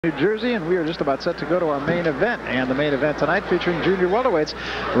New Jersey, and we are just about set to go to our main event. And the main event tonight featuring junior welterweights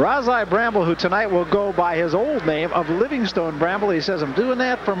Livingston Bramble, who tonight will go by his old name of Livingston Bramble. He says, "I'm doing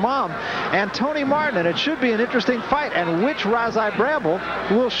that for Mom." And Tony Martin, and it should be an interesting fight. And which Livingston Bramble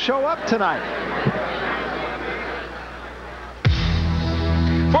will show up tonight?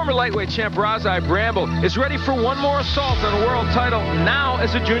 Former lightweight champ Livingston Bramble is ready for one more assault on a world title, now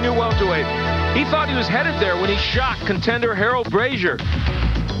as a junior welterweight. He thought he was headed there when he shocked contender Harold Brazier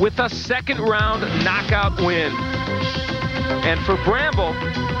with a second-round knockout win. And for Bramble,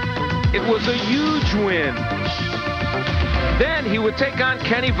 it was a huge win. Then he would take on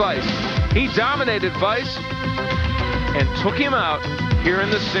Kenny Weiss. He dominated Weiss and took him out here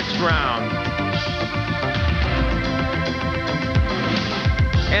in the 6th round.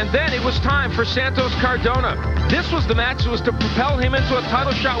 And then it was time for Santos Cardona. This was the match that was to propel him into a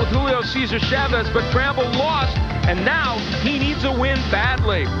title shot with Julio Cesar Chavez, but Bramble lost, and now he needs a win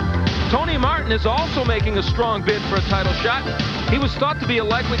badly. Tony Martin is also making a strong bid for a title shot. He was thought to be a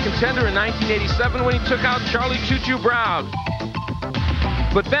likely contender in 1987 when he took out Charlie Choo Choo Brown.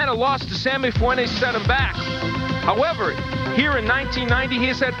 But then a loss to Sammy Fuentes set him back. However, here in 1990, he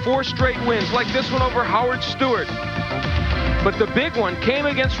has had 4 straight wins, like this one over Howard Stewart. But the big one came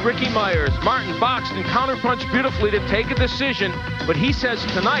against Ricky Myers. Martin boxed and counterpunched beautifully to take a decision, but he says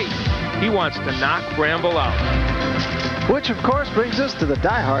tonight he wants to knock Bramble out. Which, of course, brings us to the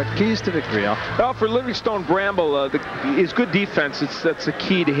die-hard keys to victory. Well, for Livingston Bramble, his good defense, that's the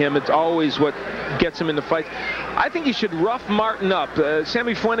key to him. It's always what gets him in the fight. I think he should rough Martin up.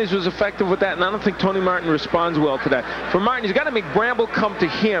 Sammy Fuentes was effective with that, and I don't think Tony Martin responds well to that. For Martin, he's got to make Bramble come to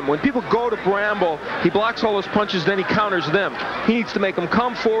him. When people go to Bramble, he blocks all those punches, then he counters them. He needs to make them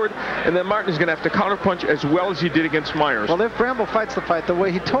come forward, and then Martin is going to have to counterpunch as well as he did against Myers. Well, if Bramble fights the fight the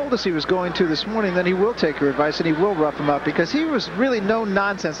way he told us he was going to this morning, then he will take your advice and he will rough him up, because he was really no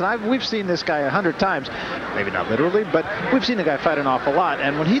nonsense. And we've seen this guy 100 times, maybe not literally, but we've seen the guy fight an awful lot.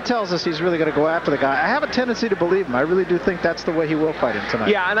 And when he tells us he's really going to go after the guy, I have a tendency to believe him. I really do think that's the way he will fight him tonight.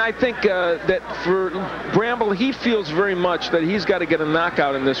 Yeah, and I think that for Bramble, he feels very much that he's got to get a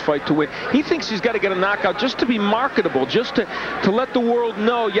knockout in this fight to win. He thinks he's got to get a knockout just to be marketable, just to let the world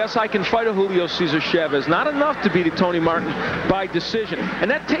know, yes, I can fight a Julio Cesar Chavez. Not enough to beat a Tony Martin by decision. And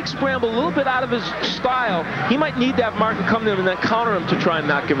that takes Bramble a little bit out of his style. He might need to have Martin come to him and then counter him to try and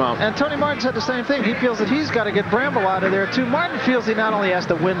knock him out. And Tony Martin said the same thing. He feels that he's got to get Bramble out of there too. Martin feels he not only has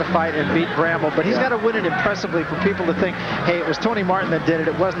to win the fight and beat Bramble, but he's got to win it impressively for people to think, hey, it was Tony Martin that did it.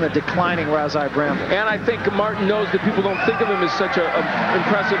 It wasn't a declining Livingston Bramble. And I think Martin knows that people don't think of him as such an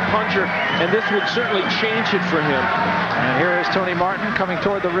impressive puncher, and this would certainly change it for him. And here is Tony Martin coming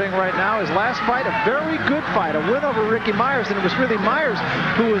toward the ring right now. His last fight, a very good fight, a win over Ricky Myers, and it was really Myers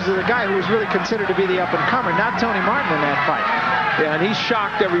who was the guy who was really considered to be the up-and-comer, not Tony Martin in that fight. Yeah, and he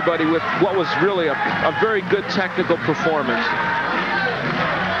shocked everybody with what was really a very good technical performance.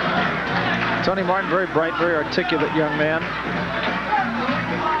 Tony Martin, very bright, very articulate young man.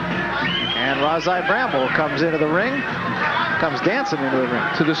 And Livingston Bramble comes into the ring, comes dancing into the ring.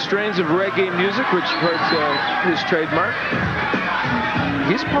 To the strains of reggae music, which hurts his trademark.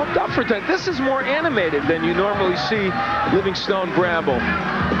 He's pumped up for that. This is more animated than you normally see Livingston Bramble.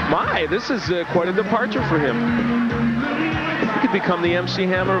 My, this is quite a departure for him. He could become the MC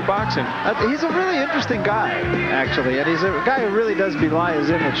Hammer of boxing. He's a really interesting guy, actually, and he's a guy who really does belie his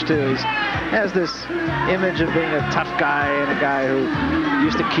image, too. He has this image of being a tough guy and a guy who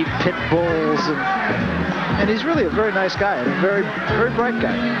used to keep pit bulls, and he's really a very nice guy and a very, very bright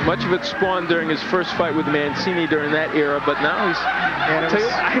guy. Much of it spawned during his first fight with Mancini during that era, but now he's...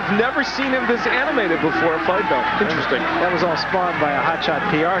 I've never seen him this animated before a fight, though. Interesting. That was all spawned by a hotshot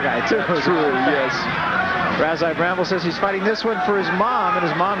PR guy, too. True, yes. Livingston Bramble says he's fighting this one for his mom, and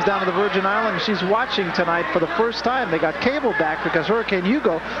his mom's down to the Virgin Islands. She's watching tonight for the first time. They got cable back because Hurricane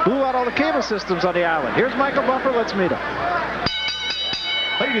Hugo blew out all the cable systems on the island. Here's Michael Buffer. Let's meet him.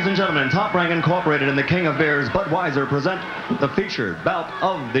 Ladies and gentlemen, Top Rank Incorporated and the King of Beers, Budweiser, present the featured bout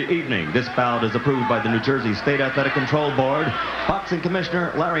of the evening. This bout is approved by the New Jersey State Athletic Control Board. Boxing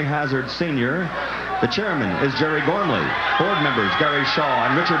Commissioner Larry Hazard Sr. The chairman is Jerry Gormley. Board members Gary Shaw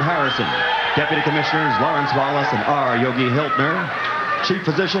and Richard Harrison. Deputy Commissioners Lawrence Wallace and R. Yogi Hiltner. Chief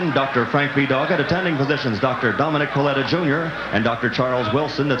Physician Dr. Frank V. Doggett. Attending physicians Dr. Dominic Coletta Jr. and Dr. Charles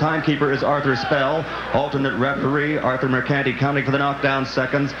Wilson. The timekeeper is Arthur Spell. Alternate referee Arthur Mercanti counting for the knockdown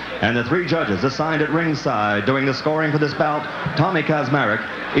seconds. And the 3 judges assigned at ringside doing the scoring for this bout, Tommy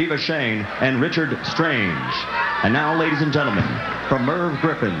Kazmarek, Eva Shane, and Richard Strange. And now, ladies and gentlemen, from Merv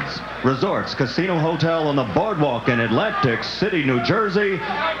Griffin's Resorts Casino Hotel on the Boardwalk in Atlantic City, New Jersey,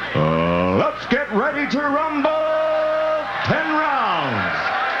 let's get ready to rumble. 10 rounds.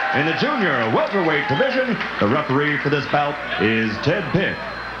 In the junior welterweight division, the referee for this bout is Ted Pitt.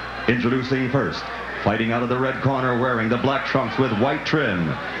 Introducing first, fighting out of the red corner wearing the black trunks with white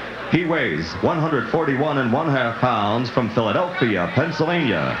trim. He weighs 141½ pounds from Philadelphia,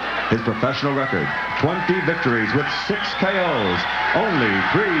 Pennsylvania. His professional record, 20 victories with 6 KOs, only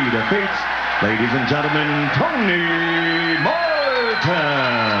 3 defeats. Ladies and gentlemen, Tony Martin.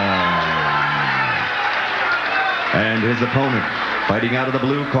 And his opponent, fighting out of the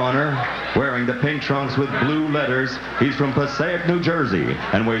blue corner, wearing the pink trunks with blue letters. He's from Passaic, New Jersey,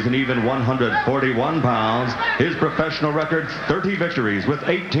 and weighs an even 141 pounds. His professional record, 30 victories with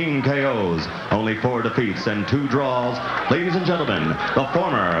 18 KOs, only 4 defeats and 2 draws. Ladies and gentlemen, the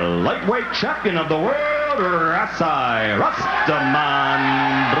former lightweight champion of the world, Rasai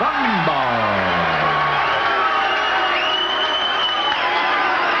Rastaman Bramble.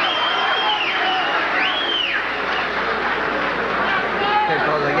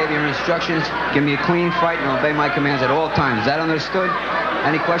 I gave you your instructions. Give me a clean fight and obey my commands at all times. Is that understood?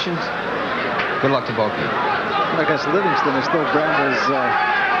 Any questions? Good luck to both of you. I guess Livingston is still Bramble's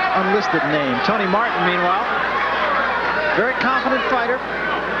unlisted name. Tony Martin, meanwhile, very confident fighter,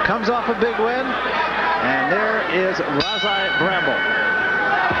 comes off a big win, and there is Rasai Bramble.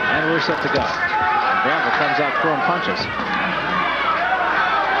 And we're set to go. Bramble comes out throwing punches.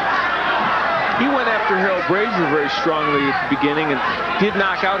 He went after Harold Brazier very strongly at the beginning and did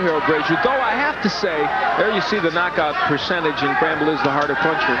knock out Harold Brazier. Though I have to say, there you see the knockout percentage, and Bramble is the harder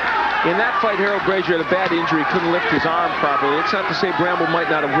puncher. In that fight, Harold Brazier had a bad injury, couldn't lift his arm properly. It's not to say Bramble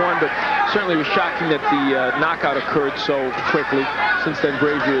might not have won, but certainly it was shocking that the knockout occurred so quickly. Since then,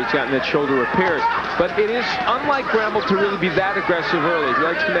 Brazier has gotten that shoulder repaired. But it is unlike Bramble to really be that aggressive early. He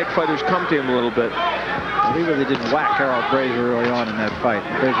likes to make fighters come to him a little bit. Well, he really did whack Harold Brazier early on in that fight.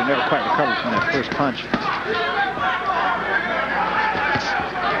 Brazier never quite recovered from that first punch.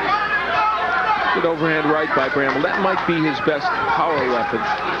 Good overhand right by Bramble. That might be his best power weapon.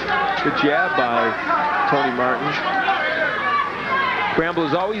 Good jab by Tony Martin. Bramble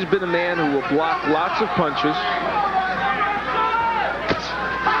has always been a man who will block lots of punches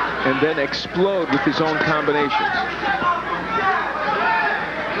and then explode with his own combinations.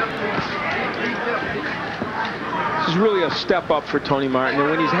 This is really a step up for Tony Martin, and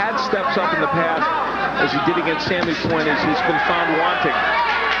when he's had steps up in the past, as he did against Sammy Fuentes, he's been found wanting.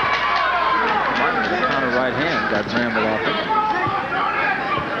 Martin's counter right hand got Bramble off it.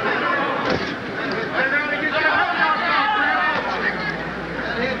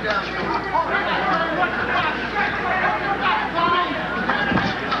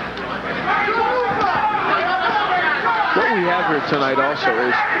 What we have here tonight also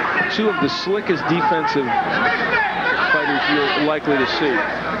is 2 of the slickest defensive fighters you're likely to see.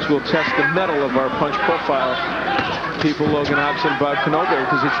 This will test the mettle of our punch profile people, Logan Hobson, Bob Knoble,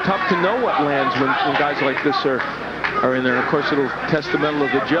 because it's tough to know what lands when guys like this are in there. And of course, it'll test the mettle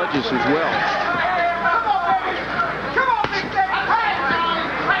of the judges as well.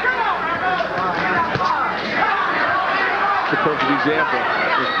 It's a perfect example.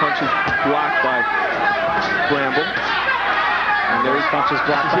 This punch is blocked by Bramble. And there his punch is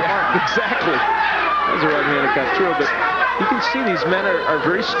blocked by Martin. Exactly. That was a right hand that got through, but you can see these men are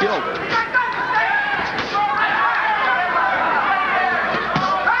very skilled.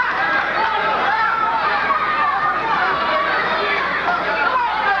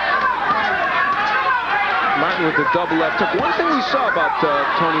 Martin with the double left hook. One thing we saw about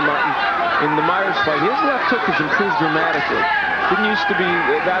Tony Martin in the Myers fight, his left hook has improved dramatically. Didn't used to be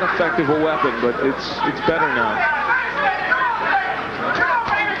that effective a weapon, but it's better now.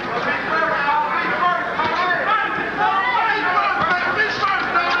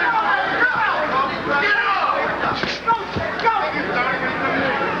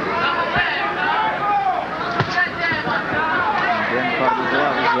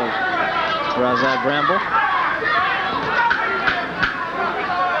 Rasai Bramble.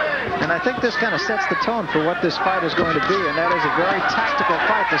 And I think this kind of sets the tone for what this fight is going to be, and that is a very tactical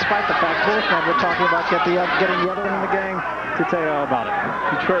fight, despite the fact both men were talking about getting the other one in the gang to tell you all about it.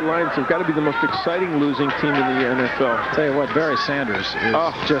 Detroit Lions have got to be the most exciting losing team in the NFL. I'll tell you what, Barry Sanders is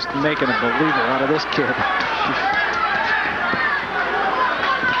just making a believer out of this kid.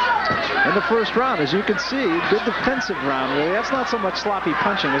 In the first round, as you can see, good defensive round, really. That's not so much sloppy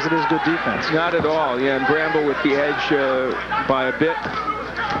punching as it is good defense. Not at all, yeah, and Bramble with the edge by a bit.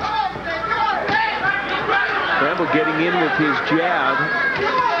 Bramble getting in with his jab.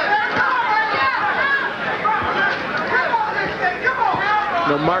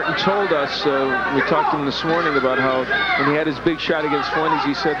 Now, Martin told us, we talked to him this morning about how when he had his big shot against Fuentes,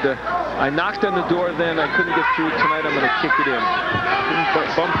 he said, I knocked on the door then. I couldn't get through. Tonight I'm going to kick it in.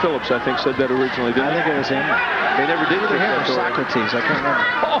 Bum Phillips, I think, said that originally, didn't I think it was him. They never did Either kick him that or door. Socrates. I can't remember.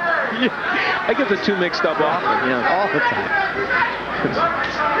 Oh, yeah. I get the two mixed up often. Yeah. All the time.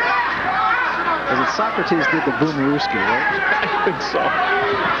 Was it Socrates did the Boomerooski, right? I think so.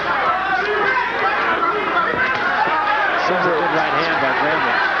 That was a good right hand by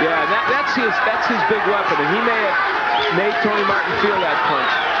Bramble. Yeah, that's his big weapon, and he may have made Tony Martin feel that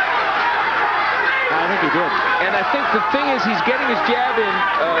punch. I think he did. And I think the thing is he's getting his jab in,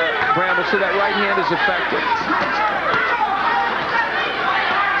 Bramble, so that right hand is effective.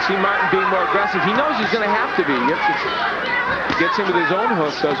 See Martin being more aggressive. He knows he's going to have to be. He gets in with his own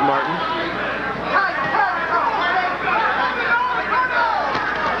hook, does Martin.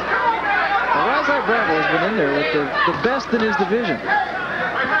 Bramble has been in there with the best in his division.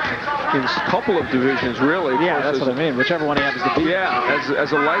 In a couple of divisions, really. Yeah, that's what I mean. Whichever one he happens to beat. Yeah,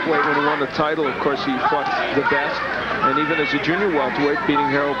 as a lightweight when he won the title, of course, he fought the best. And even as a junior welterweight, beating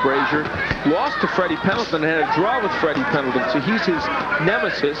Harold Brazier. Lost to Freddie Pendleton and had a draw with Freddie Pendleton. So he's his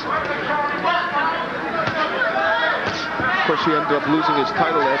nemesis. Of course, he ended up losing his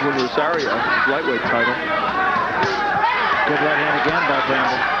title to Edwin Rosario, lightweight title. Good right hand again by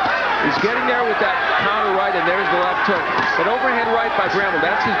Bramble. He's getting there with that counter right, and there's the left hook. An overhand right by Bramble.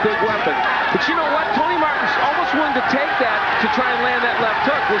 That's his big weapon. But you know what? Tony Martin's almost willing to take that to try and land that left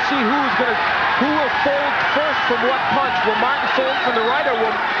hook. We'll see who will fold first from what punch. Will Martin fold from the right, or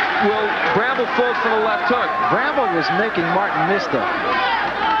will Bramble fold from the left hook? Bramble was making Martin miss, though.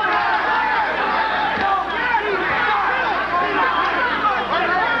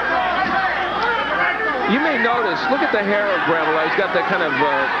 You may notice, look at the hair of Bramble. He's got that kind of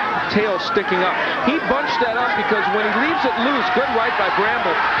tail sticking up. He bunched that up because when he leaves it loose, good right by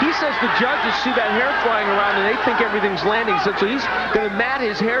Bramble, he says the judges see that hair flying around and they think everything's landing. So he's going to mat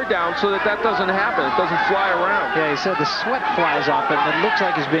his hair down so that doesn't happen. It doesn't fly around. Yeah, he said the sweat flies off it and it looks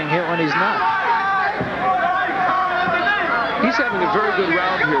like he's being hit when he's not. He's having a very good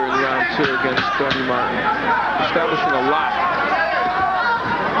round here in round 2 against Tony Martin. Establishing a lot.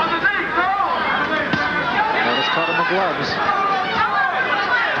 Caught him with gloves.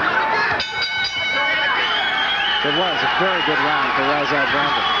 It was a very good round for Razai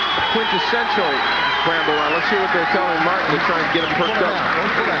Bramble. Quintessential Bramble round. Let's see what they're telling Martin to try and get him perked up. Don't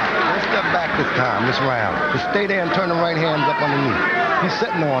sit down. Don't step back this time, this round. Just stay there and turn the right hands up underneath. He's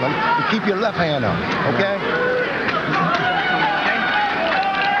sitting on him. And keep your left hand up, okay?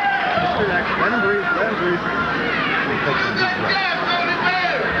 Let him breathe. Let him breathe.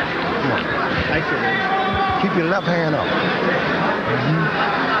 Come on. I see. Keep your left hand up.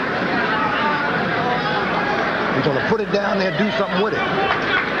 You're going to put it down there, do something with it.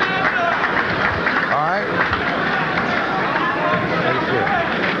 All right? That's it.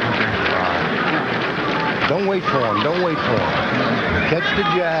 All right. Don't wait for him. Don't wait for him. Catch the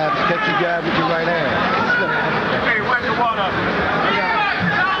jabs. Catch the jab with your right hand. Hey, where's the water?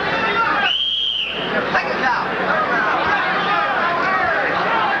 Take it down.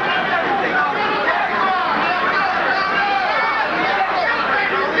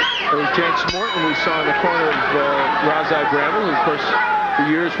 James Morton we saw in the corner of Razai Bramble, who of course for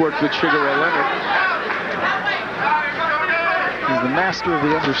years worked with Sugar Ray Leonard. He's the master of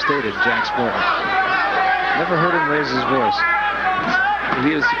the understated, James Morton. Never heard him raise his voice.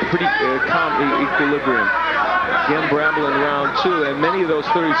 He is pretty calm equilibrium. Again, Bramble in round 2, and many of those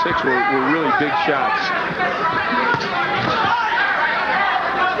 36 were really big shots.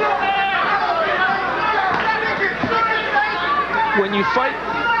 When you fight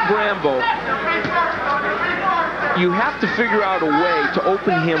Bramble, you have to figure out a way to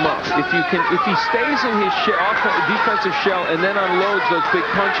open him up. If he stays in his defensive shell and then unloads those big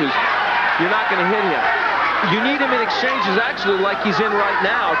punches, you're not going to hit him. You need him in exchanges, actually, like he's in right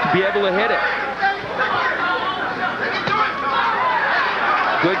now, to be able to hit it.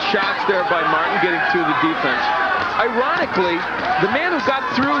 Good shots there by Martin, getting through the defense. Ironically, the man who got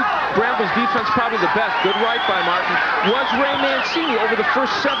through Bramble's defense probably the best, good right by Martin, was Ray Mancini over the first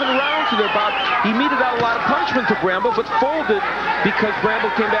 7 rounds of their bout. He meted out a lot of punishment to Bramble, but folded because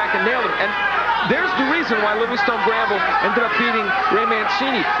Bramble came back and nailed him. And there's the reason why Livingston Bramble ended up beating Ray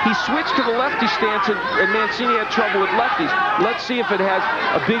Mancini. He switched to the lefty stance, and Mancini had trouble with lefties. Let's see if it has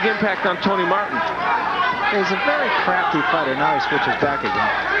a big impact on Tony Martin. He's a very crafty fighter. Now he switches back again.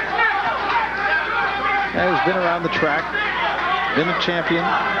 Yeah, he's been around the track, been a champion.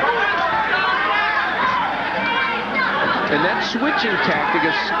 And that switching tactic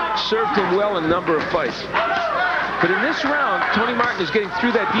has served him well in a number of fights. But in this round, Tony Martin is getting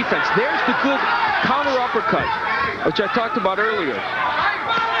through that defense. There's the good counter uppercut, which I talked about earlier.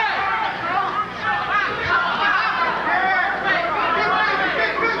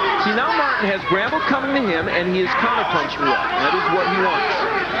 See, now Martin has Bramble coming to him, and he is counterpunching well. That is what he wants.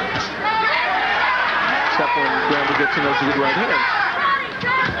 Except when Bramble gets in those good right hands.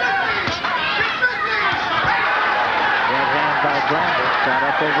 Right hand by Bramble. Got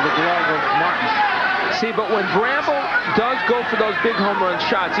up over the glove of Martin. See, but when Bramble does go for those big home run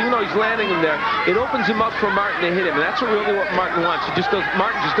shots, even though he's landing them there, it opens him up for Martin to hit him. And that's really what Martin wants.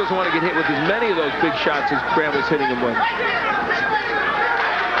 Martin just doesn't want to get hit with as many of those big shots as Bramble's hitting him with.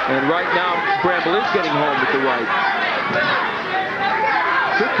 And right now, Bramble is getting home with the right.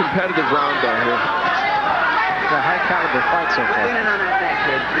 Good competitive round down here. A high caliber fight so far. Leaning on that back,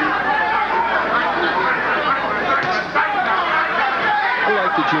 kid. I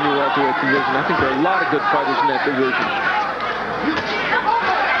like the junior welterweight division. I think there are a lot of good fighters in that division.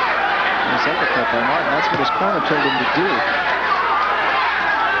 Nice uppercut by Martin. That's what his corner told him to do.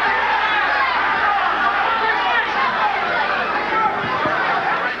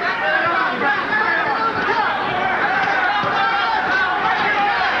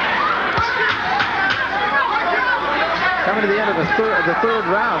 Coming to the end of the third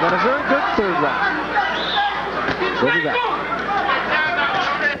round, and a very good third round. We'll be back.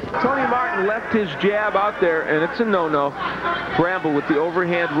 Tony Martin left his jab out there, and it's a no-no. Bramble with the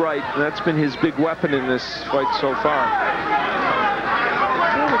overhand right, and that's been his big weapon in this fight so far.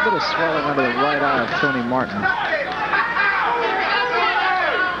 A little bit of swelling under the right eye of Tony Martin.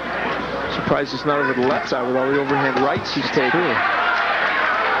 Surprised it's not over the left side with all the overhand rights he's taken.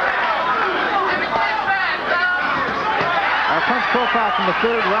 Our punch profile from the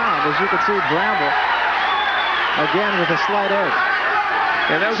third round, as you can see, Bramble again with a slight edge.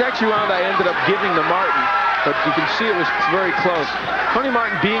 And that was actually a round I ended up giving to Martin, but you can see it was very close. Tony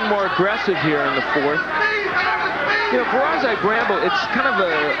Martin being more aggressive here in the fourth. You know, for Razai Bramble, it's kind of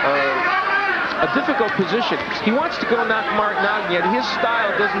a difficult position. He wants to go knock Martin out, and yet his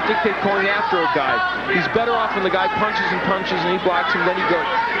style doesn't dictate going after a guy. He's better off when the guy punches and he blocks him, then he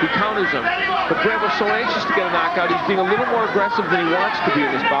counters him. But Bramble's so anxious to get a knockout, he's being a little more aggressive than he wants to be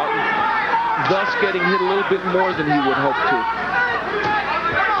in this bout, thus getting hit a little bit more than he would hope to.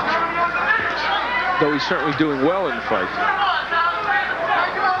 Though he's certainly doing well in the fight.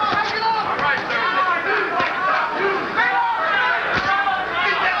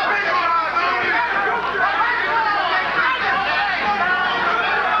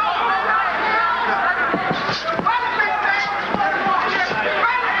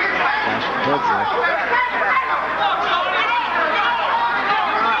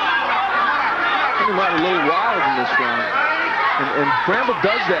 Tony Martin a little wild in this round. And Bramble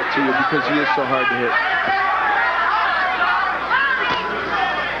does that to you because he is so hard to hit.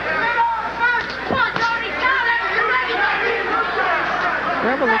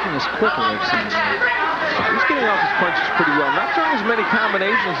 Bramble looking as quick as I've seen him. He's getting off his punches pretty well. Not throwing as many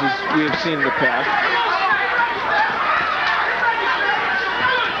combinations as we have seen in the past.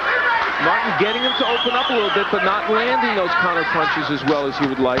 Martin getting him to open up a little bit, but not landing those counter punches as well as he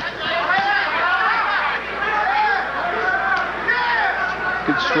would like.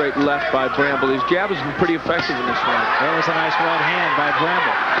 Good straight left by Bramble. His jab has been pretty effective in this round. That was a nice right hand by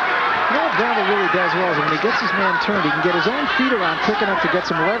Bramble. You know what Bramble really does well is when he gets his man turned, he can get his own feet around quick enough to get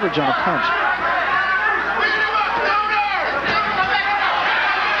some leverage on a punch.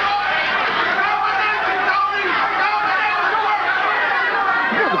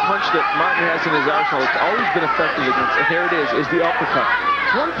 You know the punch that Martin has in his arsenal, it's always been effective against, and here it is the uppercut.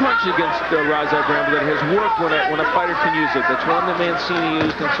 It's one punch against Razai Bramble that has worked when a fighter can use it. That's one that Mancini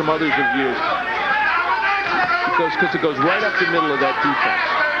used and some others have used. Because it goes right up the middle of that defense.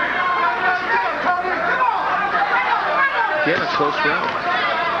 Again, a close round.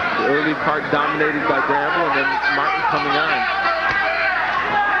 The early part dominated by Bramble, and then Martin coming on.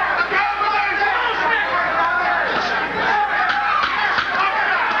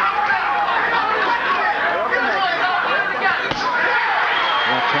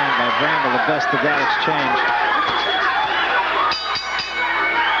 Left hand by Bramble, the best of that exchange.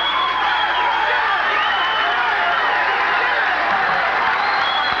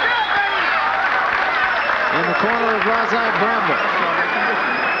 In the corner of Razai Bramble.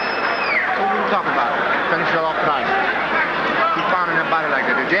 What are you talking about? Finish it off tonight. Keep pounding that body like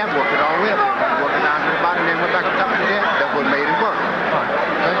that. The jab worked it all the way up. Working down to the body, then went back up top of the jab. That's what made it work.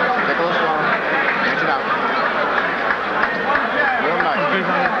 Okay? Take a little strong. Dance it out. Real nice.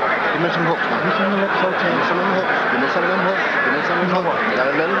 Give me some hooks now. Give me some hooks, okay. Give me some of them hooks. Give me some of them hooks. Give me some of them hooks. You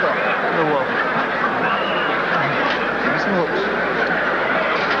gotta let it go. Give me some hooks.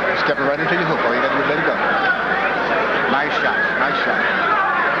 Step it right into your hook. All you gotta do is let it go. Nice shot. Nice shot.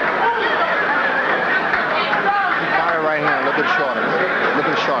 Fire right hand. A little bit shorter. A little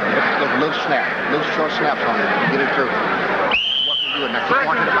bit shorter. shorter. Little snap. Little short snaps on it. Get it through. What can you do it now? Keep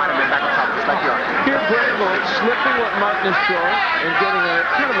going to the bottom and back on top, just like you are. Here, Bramble slipping what Martin is throwing and getting a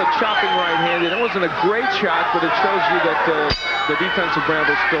kind of a chopping right-handed. It wasn't a great shot, but it shows you that the defense of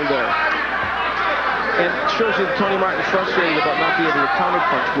Bramble is still there. And it shows you that Tony Martin is frustrated about not being able to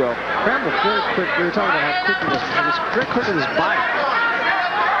counterpunch well. Bramble very quick. We were talking about how quick he was. He was very quick with his body.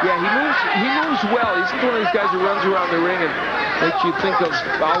 Yeah, he moves well. He's one of these guys who runs around the ring and makes you think of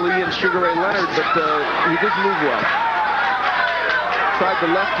Ali and Sugar Ray Leonard, but he does move well. Tried the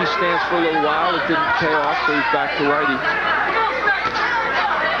lefty stance for a little while. It didn't pay off, so he's back to righty.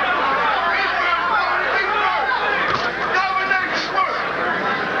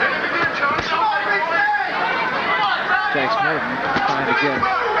 Jax Morton trying to get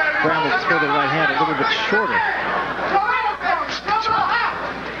Bramble to throw the right hand a little bit shorter.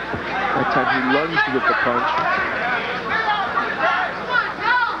 That time he lunged with the punch.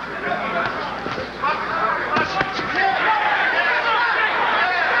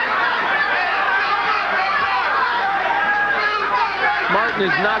 Martin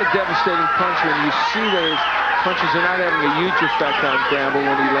is not a devastating puncher, and you see that his punches are not having a huge effect on Bramble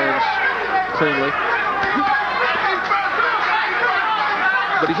when he lands cleanly.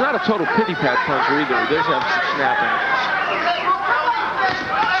 But he's not a total pity-pat puncher either. He does have some snapping.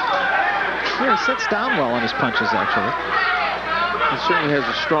 Yeah, he sits down well on his punches, actually. He certainly has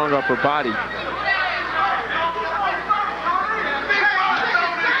a strong upper body.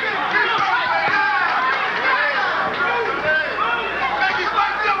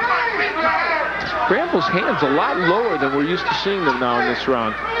 Bramble's hands a lot lower than we're used to seeing them now in this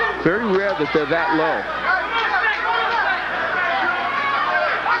round. Very rare that they're that low.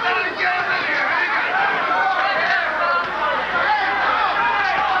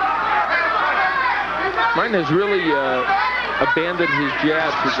 Martin has really abandoned his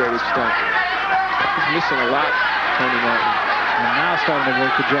jab to a great extent. He's missing a lot, Tony Martin. And now starting to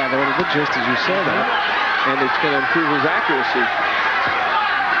work the jab a little bit, just as you said that. And it's going to improve his accuracy.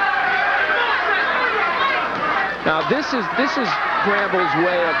 Now this is Bramble's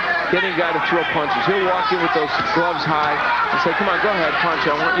way of getting a guy to throw punches. He'll walk in with those gloves high and say, come on, go ahead, punch.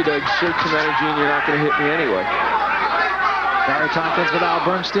 I want you to exert some energy and you're not going to hit me anyway. Barry Tompkins with Al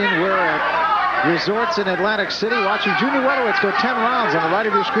Bernstein. We're at Resorts in Atlantic City watching Junior Welterweights go 10 rounds. On the right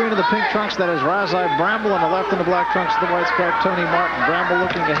of your screen in the pink trunks, that is Razai Bramble. On the left in the black trunks, the white stripe, Tony Martin. Bramble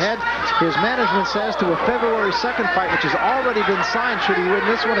looking ahead. His management says to a February 2nd fight, which has already been signed should he win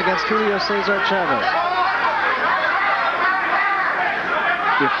this one against Julio Cesar Chavez.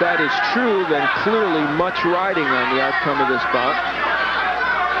 If that is true, then clearly much riding on the outcome of this bout.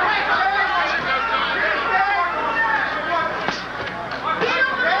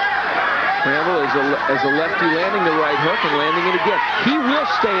 Bramble as a lefty landing the right hook and landing it again. He will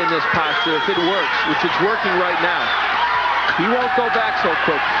stay in this posture if it works, which it's working right now. He won't go back so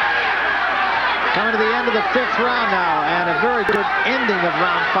quick. Coming to the end of the 5th round now, and a very good ending of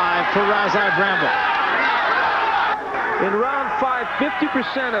round 5 for Razai Bramble. In round 5,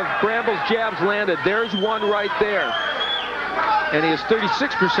 50% of Bramble's jabs landed. There's one right there. And he has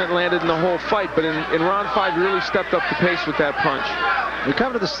 36% landed in the whole fight, but in round 5, he really stepped up the pace with that punch. We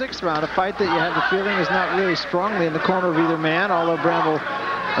come to the 6th round, a fight that you have the feeling is not really strongly in the corner of either man, although Bramble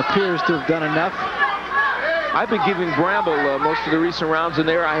appears to have done enough. I've been giving Bramble most of the recent rounds in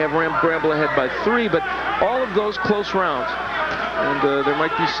there. I have Bramble ahead by 3, but all of those close rounds. And there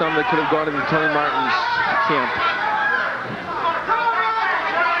might be some that could have gone into Tony Martin's camp.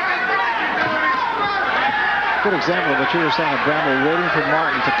 Good example of what you were saying of Bramble waiting for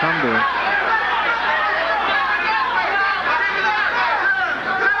Martin to come to him.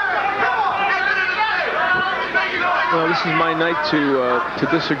 Well, this is my night to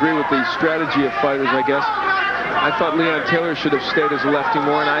disagree with the strategy of fighters, I guess. I thought Leon Taylor should have stayed as a lefty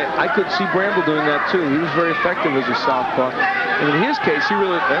more, and I could see Bramble doing that too. He was very effective as a southpaw. And in his case, he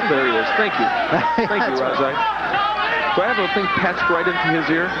really... Oh, there he is. Thank you. Thank you, Razai. Do I have a thing patched right into his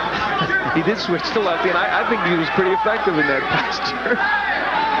ear? He did switch to lefty, and I think he was pretty effective in that posture.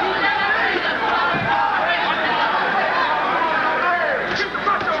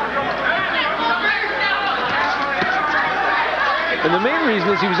 And the main reason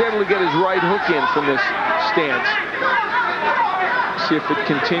is he was able to get his right hook in from this stance. See if it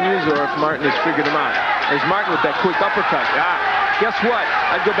continues or if Martin has figured him out. There's Martin with that quick uppercut. Guess what?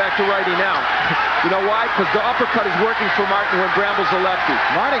 I'd go back to righty now. You know why? Because the uppercut is working for Martin when Bramble's a lefty.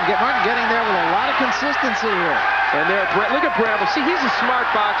 Martin getting there with a lot of consistency here. And there, look at Bramble. See, he's a smart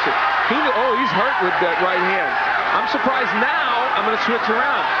boxer. He's hurt with that right hand. I'm surprised now I'm going to switch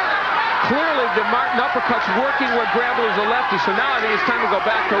around. Clearly, the Martin uppercut's working when Bramble is a lefty, so now I think it's time to go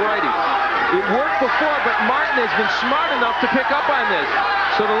back to righty. It worked before, but Martin has been smart enough to pick up on this.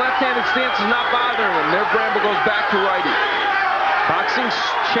 So the left-handed stance is not bothering him. There Bramble goes back to righty. Boxing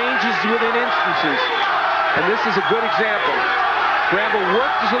changes within instances, and this is a good example. Bramble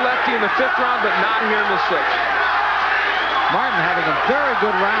worked as a lefty in the 5th round, but not here in the 6th. Martin having a very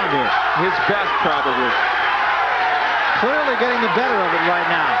good round here. His best, probably. Clearly getting the better of it right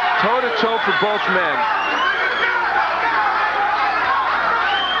now. Toe-to-toe for both men.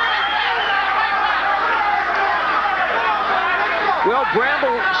 Well,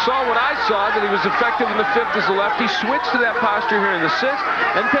 Bramble saw what I saw, that he was effective in the 5th as a lefty, switched to that posture here in the 6th,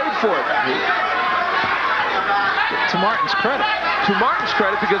 and paid for it. To Martin's credit. To Martin's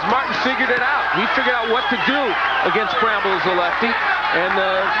credit, because Martin figured it out. He figured out what to do against Bramble as a lefty, and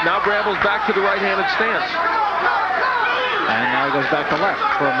now Bramble's back to the right-handed stance. And now he goes back to left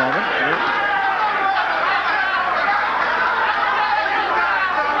for a moment.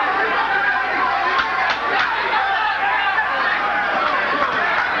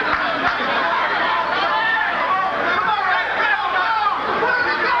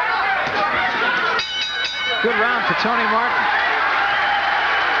 Good round for Tony Martin.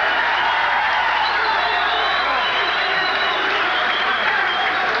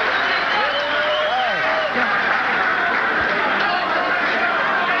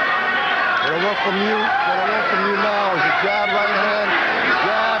 What I want from you now is a jab, right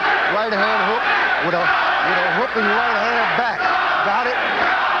hand hook with a hook and right hand back. Got it?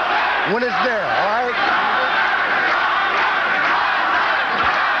 When it's there, all right?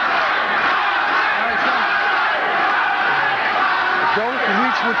 Don't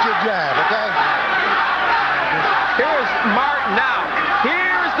reach with your jab, okay? Here's Martin now.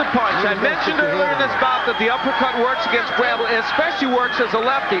 Here's the punch. I mentioned earlier in this bout that the uppercut works against Bramble, and especially works as a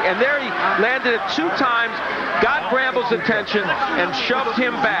lefty. And there he landed it 2 times, got Bramble's attention, and shoved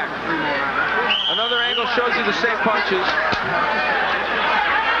him back. Another angle shows you the same punches.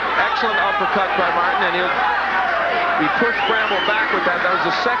 Excellent uppercut by Martin, and he pushed Bramble back with that. That was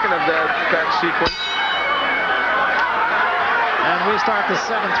the second of that sequence. And we start the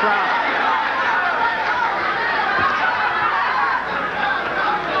 7th round.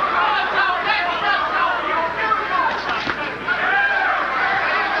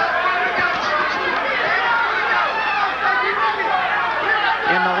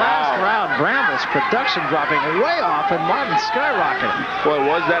 Bramble's production dropping way off and Martin skyrocketing. Boy,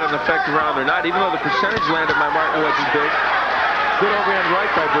 was that an effective round or not, even though the percentage landed by Martin wasn't big. Good overhand right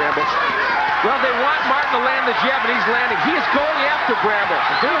by Bramble. Well, they want Martin to land the jab, and he's landing. He is going after Bramble.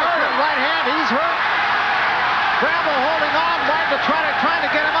 He hurt him. Right hand, he's hurt. Bramble holding on, Martin trying to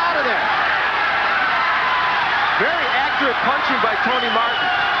get him out of there. Very accurate punching by Tony Martin.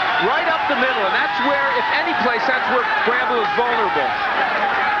 Right up the middle, and that's where, if any place, that's where Bramble is vulnerable.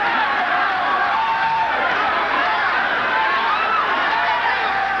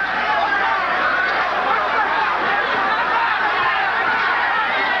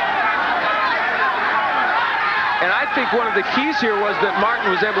 And I think one of the keys here was that Martin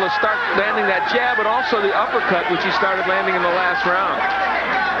was able to start landing that jab, but also the uppercut, which he started landing in the last round.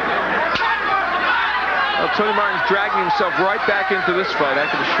 Well, Tony Martin's dragging himself right back into this fight, I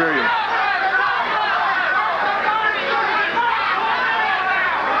can assure you.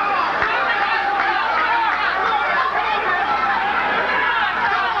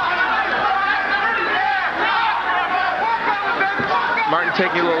 Martin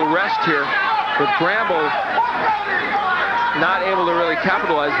taking a little rest here, but Bramble not able to really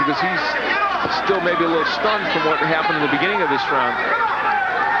capitalize because he's still maybe a little stunned from what happened in the beginning of this round.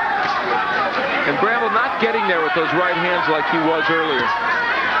 And Bramble not getting there with those right hands like he was earlier.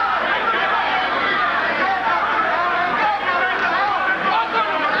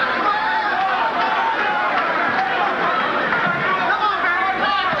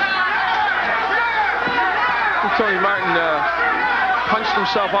 Tony Martin punched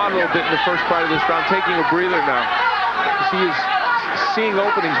himself out a little bit in the first part of this round, taking a breather now. He is seeing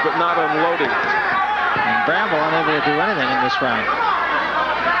openings but not unloading. And Bramble unable to do anything in this round.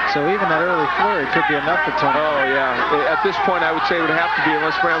 So even that early flurry could be enough for Tony. Oh, yeah. At this point, I would say it would have to be,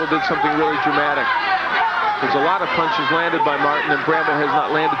 unless Bramble did something really dramatic. There's a lot of punches landed by Martin, and Bramble has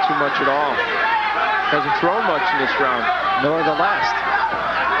not landed too much at all. Hasn't thrown much in this round. Nor the last.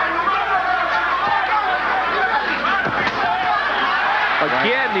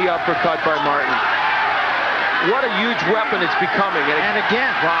 Again, the uppercut by Martin. What a huge weapon it's becoming. And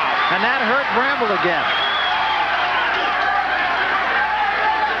again. Wow. And that hurt Bramble again.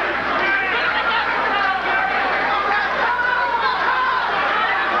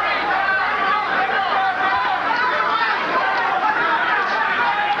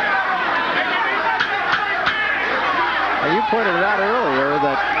 pointed it out earlier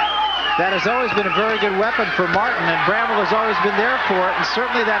that has always been a very good weapon for Martin, and Bramble has always been there for it, and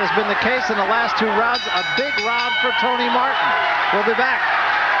certainly that has been the case in the last 2 rounds. A big round for Tony Martin. We'll be back.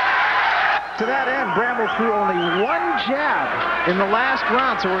 To that end, Bramble threw only 1 jab in the last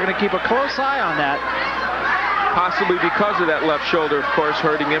round, so we're going to keep a close eye on that. Possibly because of that left shoulder, of course,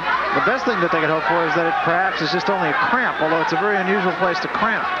 hurting him. The best thing that they can hope for is that it perhaps is just only a cramp, although it's a very unusual place to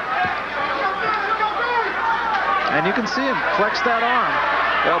cramp. And you can see him flex that arm.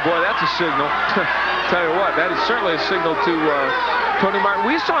 Oh boy, that's a signal. Tell you what, that is certainly a signal to Tony Martin.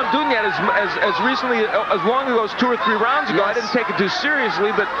 We saw him doing that as recently, as long ago as 2 or 3 rounds ago. Yes. I didn't take it too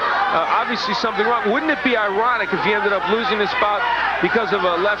seriously, but obviously something wrong. Wouldn't it be ironic if he ended up losing this bout because of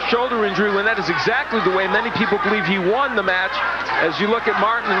a left shoulder injury, when that is exactly the way many people believe he won the match? As you look at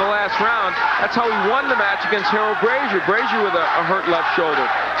Martin in the last round, that's how he won the match against Harold Brazier. Brazier with a hurt left shoulder.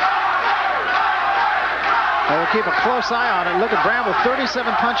 We'll keep a close eye on it. Look at Bramble, 37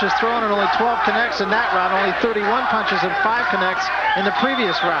 punches thrown and only 12 connects in that round. Only 31 punches and 5 connects in the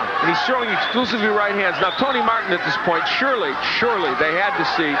previous round. And he's throwing exclusively right hands. Now, Tony Martin at this point, surely they had to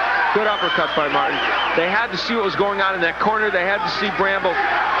see, good uppercut by Martin. They had to see what was going on in that corner. They had to see Bramble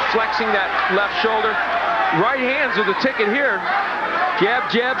flexing that left shoulder. Right hands are the ticket here.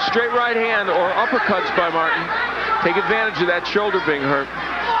 Jab, jab, straight right hand, or uppercuts by Martin. Take advantage of that shoulder being hurt.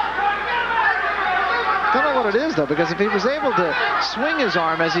 Don't know what it is, though, because if he was able to swing his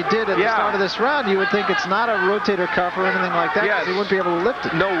arm as he did at the start of this round, you would think it's not a rotator cuff or anything like that, because he wouldn't be able to lift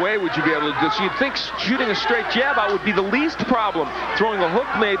it. No way would you be able to do this. You'd think shooting a straight jab out would be the least problem. Throwing a hook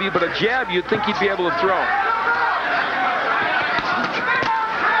maybe, but a jab you'd think he'd be able to throw.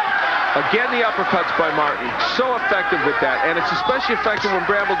 Again, the uppercuts by Martin. So effective with that. And it's especially effective when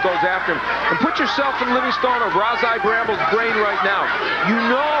Bramble goes after him. And put yourself in Livingston or Razai Bramble's brain right now. You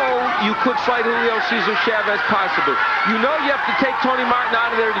know you could fight Julio Cesar Chavez possibly. You know you have to take Tony Martin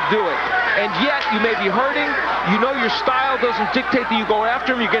out of there to do it. And yet, you may be hurting. You know your style doesn't dictate that you go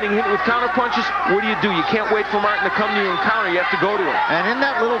after him. You're getting hit with counter punches. What do? You can't wait for Martin to come to you and counter. You have to go to him. And in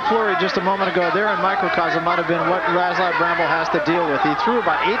that little flurry just a moment ago, there in microcosm might have been what Razai Bramble has to deal with. He threw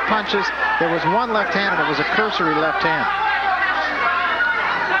about 8 punches. There was 1 left hand, and it was a cursory left hand.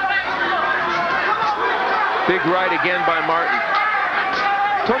 Big right again by Martin.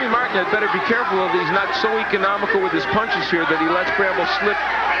 Tony Martin had better be careful that he's not so economical with his punches here that he lets Bramble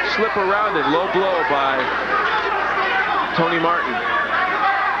slip around it. Low blow by Tony Martin.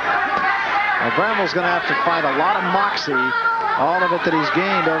 Well, Bramble's going to have to find a lot of moxie, all of it that he's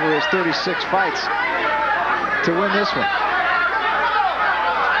gained over his 36 fights, to win this one.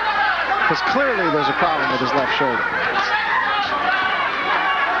 Because clearly there's a problem with his left shoulder.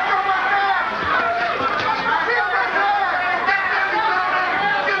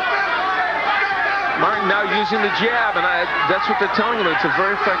 Martin now using the jab, and that's what they're telling him. It's a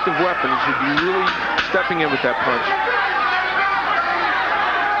very effective weapon. He should be really stepping in with that punch.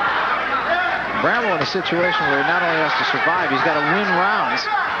 Bramble in a situation where he not only has to survive, he's got to win rounds.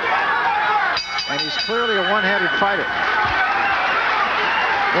 And he's clearly a one-handed fighter.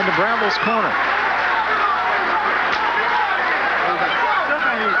 Into Bramble's corner.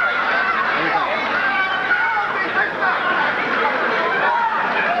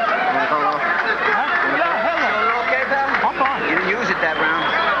 You didn't use it that round.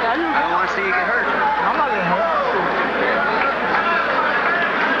 I don't want to see you get hurt. I'm not getting hurt.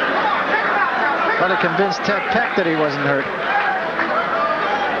 But it convinced Ted Peck that he wasn't hurt.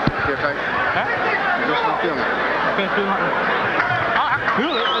 Just not feeling it.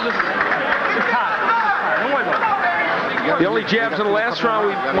 The only jabs in the last round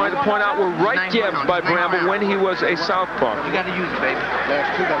we wanted to point out were right jabs by Bramble when he was a southpaw. You got to use it, baby.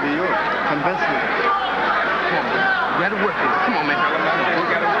 Last 2 that'll be yours. Convince me. You got to work it. Come on, man.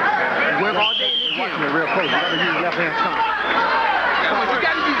 Work all day. Watching it real close. You got to use left hand stomp. You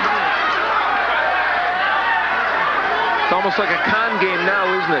got to use it. It's almost like a con game now,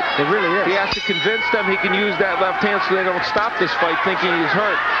 isn't it? It really is. He has to convince them he can use that left hand so they don't stop this fight thinking he's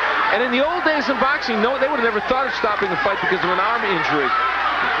hurt. And in the old days in boxing, no, they would have never thought of stopping a fight because of an arm injury.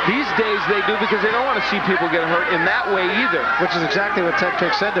 These days they do because they don't want to see people get hurt in that way either. Which is exactly what Ted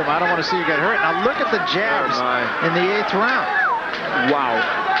Pick said to him. I don't want to see you get hurt. Now look at the jabs in the 8th round. Wow.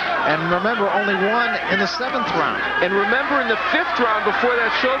 And remember, only 1 in the 7th round. And remember in the 5th round, before that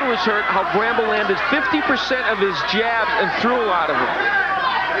shoulder was hurt, how Bramble landed 50% of his jabs and threw a lot of them.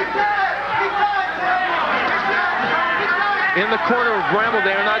 In the corner of Bramble,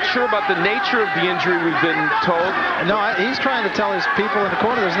 they are not sure about the nature of the injury, we've been told. No, he's trying to tell his people in the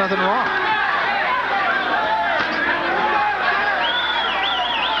corner there's nothing wrong.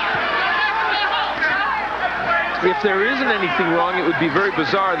 if there isn't anything wrong, it would be very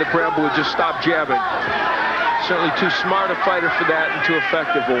bizarre that Bramble would just stop jabbing. Certainly too smart a fighter for that and too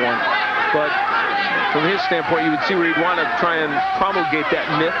effective a one. But from his standpoint, you would see where he'd want to try and promulgate that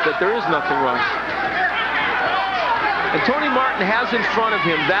myth that there is nothing wrong. And Tony Martin has in front of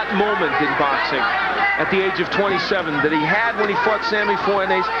him that moment in boxing at the age of 27 that he had when he fought Sammy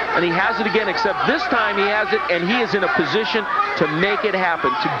Fuentes, and he has it again, except this time he has it and he is in a position to make it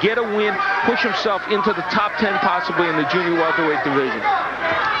happen, to get a win, push himself into the top 10 possibly in the junior welterweight division.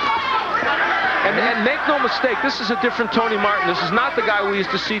 And make no mistake, this is a different Tony Martin. This is not the guy we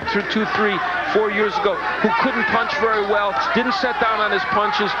used to see 2, 3, 4 years ago who couldn't punch very well, didn't set down on his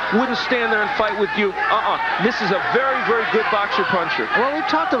punches, wouldn't stand there and fight with you. This is a very, very good boxer puncher. Well, we've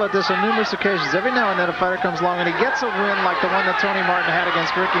talked about this on numerous occasions. Every now and then a fighter comes along and he gets a win like the one that Tony Martin had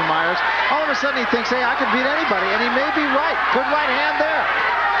against Ricky Myers. All of a sudden he thinks, hey, I could beat anybody, and he may be right. Good right hand there.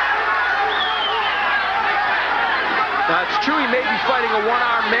 Now, it's true he may be fighting a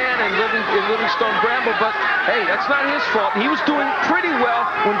one-armed man in Livingston Bramble, but hey, that's not his fault. He was doing pretty well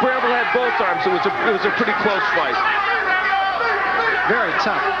when Bramble had both arms. It was a pretty close fight. Very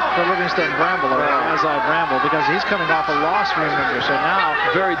tough for Livingston Bramble, or Azai Bramble, because he's coming off a loss, remember. So now,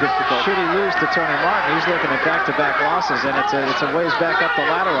 very difficult. Should he lose to Tony Martin, he's looking at back-to-back losses, and it's a ways back up the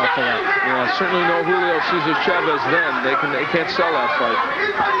ladder after that. Yeah, certainly no Julio Cesar Chavez then. They can't sell that fight.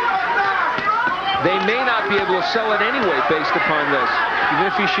 They may not be able to sell it anyway based upon this. Even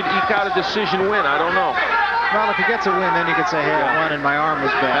if he should eke out a decision win, I don't know. Well, if he gets a win, then you can say, hey, I won and my arm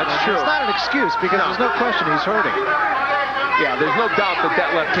was bad. That's true. It's not an excuse, because there's no question he's hurting. Yeah, there's no doubt that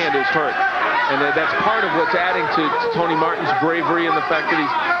left hand is hurt. And that's part of what's adding to Tony Martin's bravery and the fact that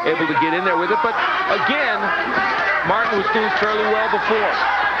he's able to get in there with it. But again, Martin was doing fairly well before.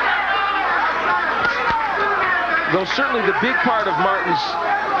 Though certainly the big part of Martin's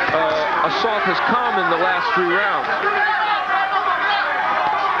assault has come in the last 3 rounds.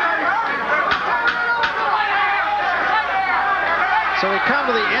 So we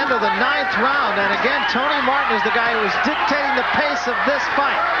come to the end of the 9th round, and again, Tony Martin is the guy who is dictating the pace of this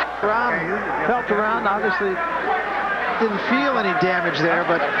fight. Felt around, obviously didn't feel any damage there,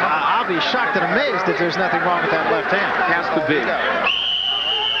 but I'll be shocked and amazed if there's nothing wrong with that left hand. Has to be.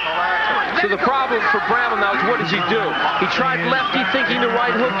 So the problem for Bramble now is, what does he do? He tried lefty thinking the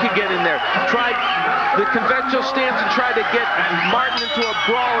right hook could get in there. Tried the conventional stance and tried to get Martin into a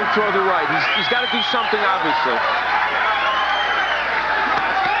brawl and throw the right. He's got to do something, obviously.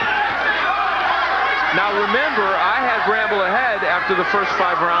 Now remember, I had Bramble ahead after the first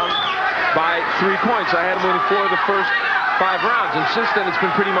 5 rounds by 3 points. I had him winning 4 of the first 5 rounds, and since then it's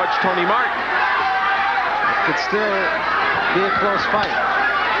been pretty much Tony Martin. It could still be a close fight.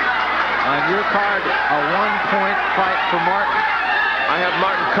 On your card, a 1-point fight for Martin. I have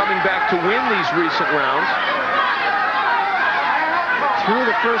Martin coming back to win these recent rounds. Through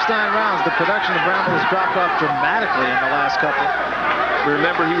the first 9 rounds, the production of Bramble has dropped off dramatically in the last couple.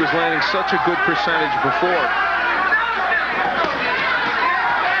 Remember, he was landing such a good percentage before.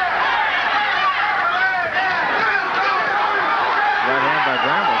 Right hand by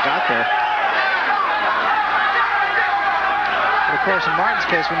Bramble, got there. But of course, in Martin's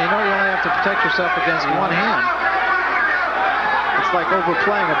case, when you know you only have to protect yourself against one hand, it's like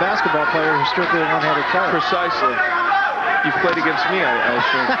overplaying a basketball player who's strictly a one-handed player. Precisely. You've played against me, I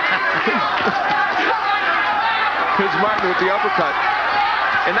assume. Here's Martin with the uppercut.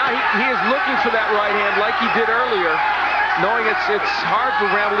 And now he is looking for that right hand like he did earlier, knowing it's hard for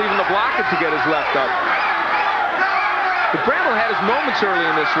Bramble even to block it to get his left up. But Bramble had his moments early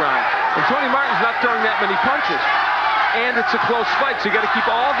in this round, and Tony Martin's not throwing that many punches. And it's a close fight, so you got to keep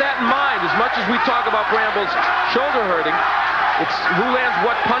all that in mind. As much as we talk about Bramble's shoulder hurting, it's who lands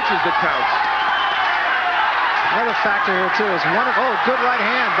what punches that counts. Another factor here, too, is good right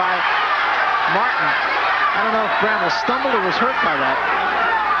hand by Martin. I don't know if Bramble stumbled or was hurt by that.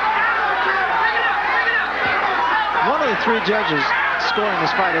 One of the 3 judges scoring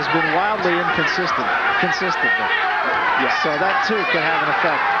this fight has been wildly inconsistent, consistently. Yeah. So that, too, could have an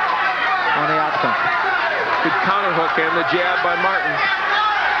effect on the outcome. Good counter hook and the jab by Martin.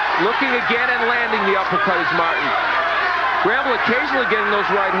 Looking again and landing the uppercut is Martin. Bramble occasionally getting those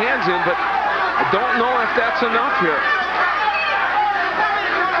right hands in, but I don't know if that's enough here.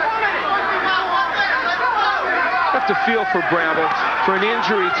 I have to feel for Bramble for an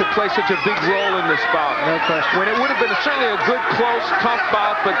injury to play such a big role in this bout. No question. When it would have been certainly a good, close, tough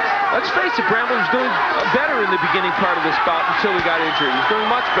bout, but let's face it, Bramble was doing better in the beginning part of this bout until he got injured. He was doing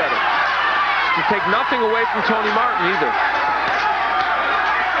much better. To take nothing away from Tony Martin either.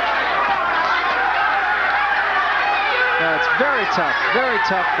 It's very tough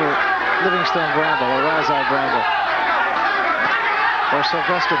for Livingston Bramble or Razai Bramble. Or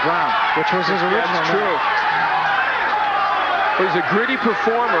Sylvester Brown, which was his original That's name. true. He's a gritty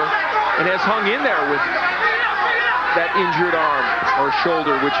performer and has hung in there with that injured arm or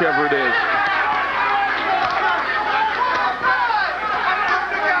shoulder, whichever it is.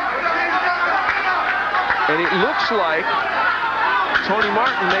 And it looks like Tony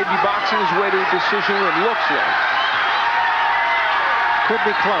Martin may be boxing his way to a decision. It looks like. Could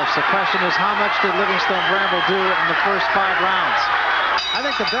be close. The question is, how much did Livingston Bramble do in the first 5 rounds? I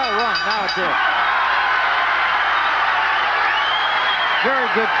think the bell rung. Now it did. Very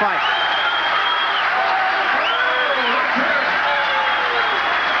good fight.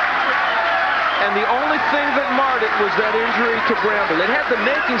 And the only thing that marred it was that injury to Bramble. It had the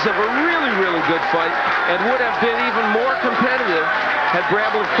makings of a really, really good fight and would have been even more competitive had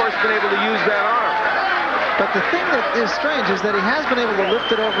Bramble, of course, been able to use that arm. But the thing that is strange is that he has been able to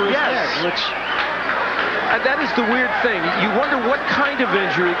lift it over his head, which... that is the weird thing. You wonder what kind of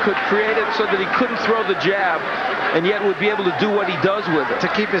injury could create it so that he couldn't throw the jab and yet would be able to do what he does with it. To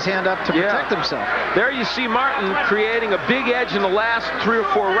keep his hand up to protect himself. There you see Martin creating a big edge in the last 3 or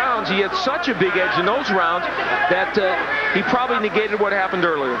 4 rounds. He had such a big edge in those rounds that he probably negated what happened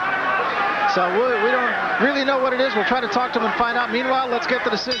earlier. So we don't really know what it is. We'll try to talk to him and find out. Meanwhile, let's get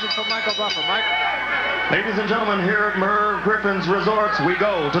the decision from Michael Buffer. Mike? Ladies and gentlemen, here at Merv Griffin's Resorts, we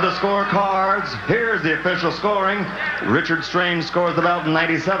go to the scorecards. Here's the official scoring. Richard Strange scores the bout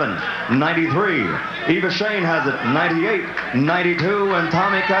 97, 93. Eva Shane has it 98, 92, and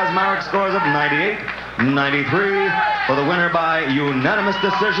Tommy Kazmarek scores it 98, 93 for the winner by unanimous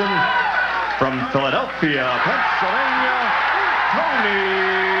decision from Philadelphia, Pennsylvania,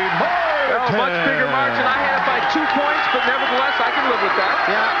 Tony Martin. Oh, much bigger margin. I had it by 2 points, but nevertheless, I can live with that.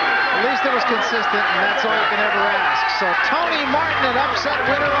 Yeah, at least it was consistent, and that's all you can ever ask. So Tony Martin, an upset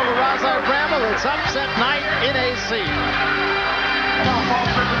winner over Razai Bramble. It's upset night in AC.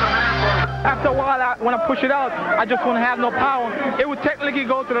 After a while, when I push it out, I just wouldn't have no power. It would technically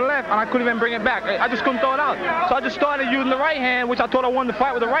go to the left, and I couldn't even bring it back. I just couldn't throw it out. So I just started using the right hand, which I thought I wanted to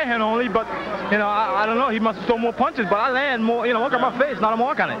fight with the right hand only, but, you know, I don't know. He must have thrown more punches, but I land more, you know, look at my face, not a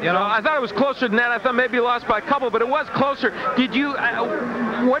mark on it, you know. I thought it was closer than that. I thought maybe you lost by a couple, but it was closer. Did you,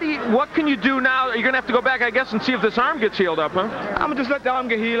 what can you do now? You're going to have to go back, I guess, and see if this arm gets healed up, huh? I'm going to just let the arm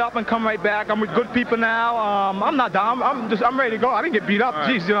get healed up and come right back. I'm with good people now. I'm not down. I'm ready to go. I didn't get beat up.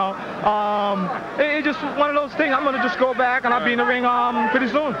 Right. Jeez, you know. It's just one of those things. I'm going to just go back, and I'll be in the ring pretty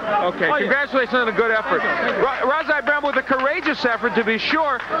soon. Okay, congratulations on a good effort. Razai Bramble with a courageous effort, to be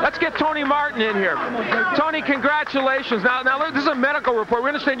sure. Let's get Tony Martin in here. Tony, congratulations. Now this is a medical report. We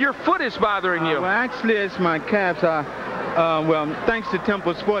understand your foot is bothering you. Well, actually, it's my calves. Well, thanks to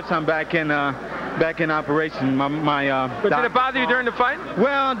Temple Sports, I'm back in operation. But did it bother you during the fight?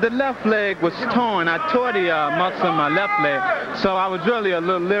 Well, the left leg was torn. I tore the muscle in my left leg, so I was really a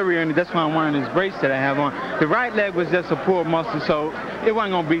little leery, and that's why I'm wearing this brace that I have on. The right leg was just a poor muscle, so it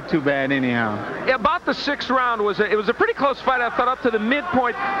wasn't going to be too bad anyhow. About the 6th round, it was a pretty close fight, I thought, up to the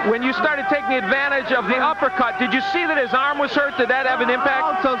midpoint. When you started taking advantage of the uppercut, did you see that his arm was hurt? Did that have an impact?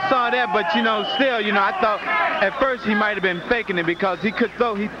 I also saw that, but, you know, still, you know, I thought at first he might have been faking it because he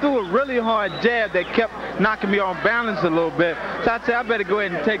threw a really hard jab that kept knocking me off balance a little bit. So I said, I better go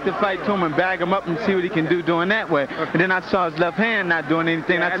ahead and take the fight to him and bag him up and see what he can do doing that way. And then I saw his left hand not doing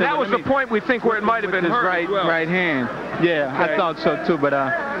anything. Yeah, and that was the point we think where it might have been hurt. Right hand. Yeah, okay. I thought so too. But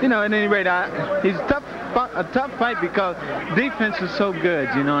you know, at any rate, he's a tough fight because defense is so good,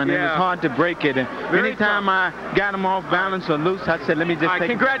 you know, and it was hard to break it. And anytime I got him off balance or loose, I said, let me just take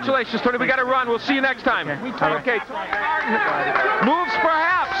congratulations, Tony. We got to run. We'll see you next time. Okay. Moves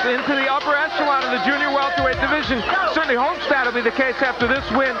perhaps into the upper echelon of the junior welterweight division. Certainly hopes that'll be the case after this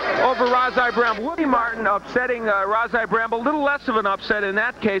win over Razai Bramble. Woody Martin upsetting Razai Bramble. A little less of an upset in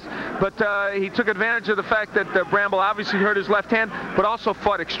that case, but he took advantage of the fact that Bramble obviously hurt his left hand, but also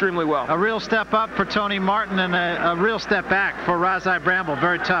fought extremely well. A real step up for Tony Martin and a real step back for Razai Bramble.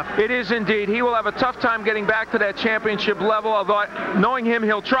 Very tough. It is indeed. He will have a tough time getting back to that championship level, although knowing him,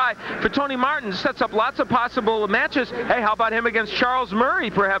 he'll try. For Tony Martin, sets up lots of possible matches. Hey, how about him against Charles Murray,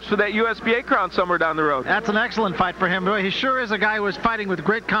 perhaps, for that USBA crown somewhere down the road? That's an excellent fight for him. He sure is a guy who is fighting with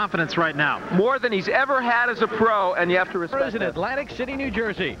great confidence right now. More than he's ever had as a pro, and you have to respect in Atlantic City, New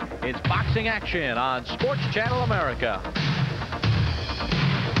Jersey. It's boxing action on Sports Channel America.